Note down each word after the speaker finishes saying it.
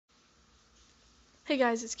Hey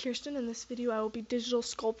guys, it's Kirsten. In this video I will be digital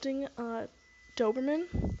sculpting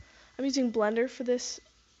Doberman. I'm using Blender for this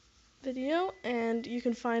video, and you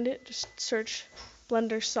can find it, just search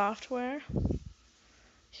Blender software.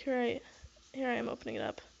 Here I am opening it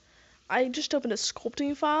up. I just opened a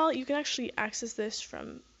sculpting file. You can actually access this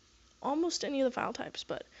from almost any of the file types,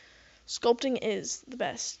 but sculpting is the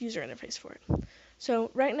best user interface for it.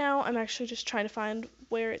 So right now I'm actually just trying to find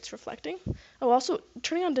where it's reflecting. Oh, also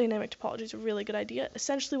turning on dynamic topology is a really good idea.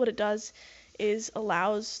 Essentially what it does is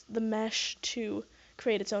allows the mesh to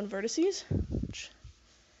create its own vertices, which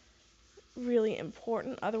is really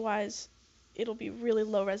important. Otherwise it'll be really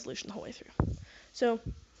low resolution the whole way through. So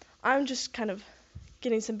I'm just kind of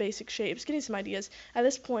getting some basic shapes, getting some ideas. At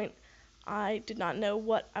this point I did not know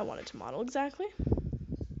what I wanted to model exactly,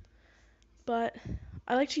 but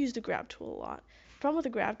I like to use the grab tool a lot. The problem with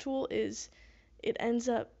the grab tool is it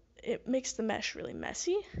makes the mesh really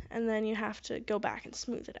messy, and then you have to go back and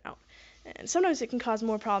smooth it out. And sometimes it can cause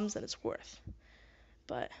more problems than it's worth.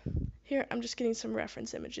 But here I'm just getting some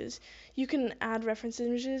reference images. You can add reference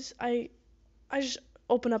images. I just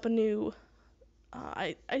open up a new,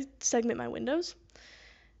 I segment my windows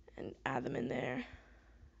and add them in there.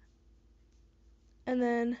 And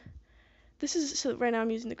then so right now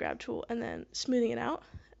I'm using the grab tool and then smoothing it out.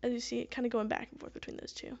 As you see, kind of going back and forth between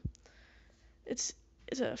those two. It's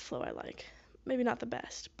a flow I like. Maybe not the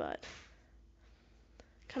best, but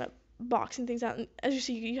kind of boxing things out. And as you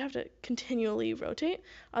see, you have to continually rotate,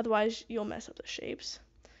 otherwise you'll mess up the shapes.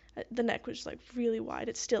 The neck was like really wide.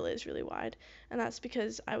 It still is really wide, and that's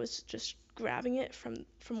because I was just grabbing it from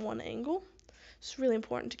one angle. It's really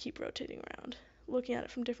important to keep rotating around, looking at it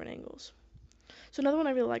from different angles. So another one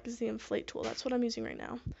I really like is the inflate tool. That's what I'm using right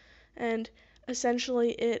now, and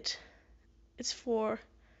essentially it's for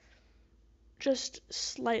just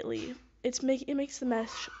slightly. It makes the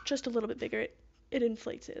mesh just a little bit bigger. It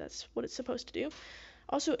inflates it. That's what it's supposed to do.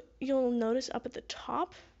 Also, you'll notice up at the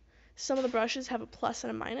top, some of the brushes have a plus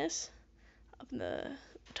and a minus. Up in the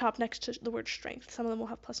top next to the word strength, some of them will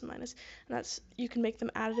have plus and minus, and that's, you can make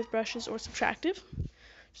them additive brushes or subtractive.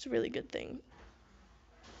 It's a really good thing.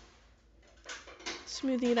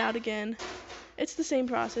 Smoothing it out again. It's the same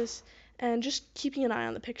process, and just keeping an eye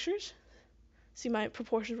on the pictures. See, my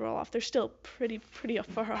proportions roll off. They're still pretty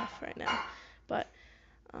far off right now, but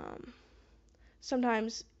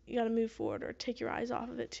sometimes you gotta move forward or take your eyes off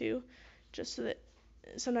of it too, just so that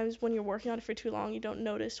sometimes when you're working on it for too long, you don't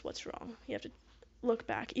notice what's wrong. You have to look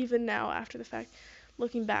back. Even now, after the fact,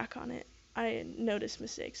 looking back on it, I notice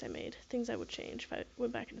mistakes I made, things I would change if I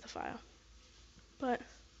went back into the file. But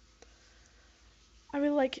I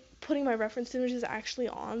really like putting my reference images actually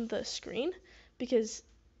on the screen, because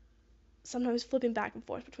sometimes flipping back and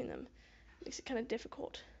forth between them makes it kind of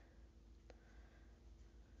difficult.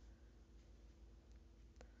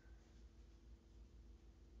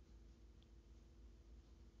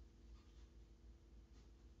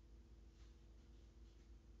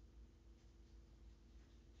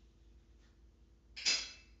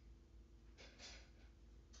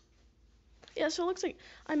 Yeah, so it looks like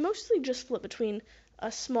I mostly just flip between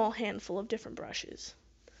a small handful of different brushes.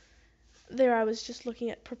 There I was just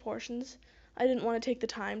looking at proportions. I didn't want to take the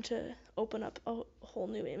time to open up a whole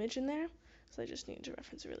new image in there, so I just needed to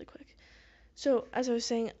reference it really quick. So as I was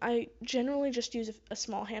saying, I generally just use a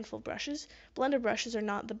small handful of brushes. Blender brushes are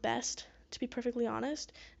not the best, to be perfectly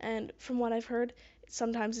honest, and from what I've heard,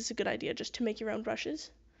 sometimes it's a good idea just to make your own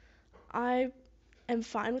brushes. I am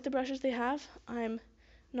fine with the brushes they have. I'm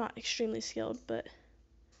not extremely skilled, but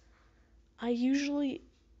I usually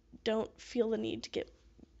don't feel the need to get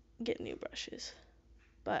new brushes.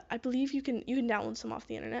 But I believe you can download some off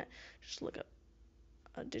the internet. Just look up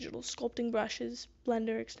digital sculpting brushes,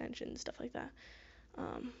 Blender extensions, stuff like that.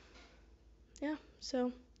 Yeah,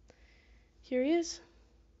 so here he is.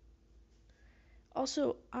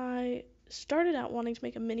 Also, I started out wanting to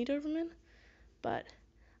make a mini Doberman, but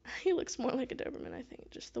he looks more like a Doberman, I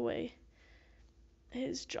think, just the way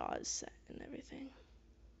his jaw is set and everything.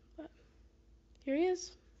 But here he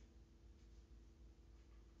is.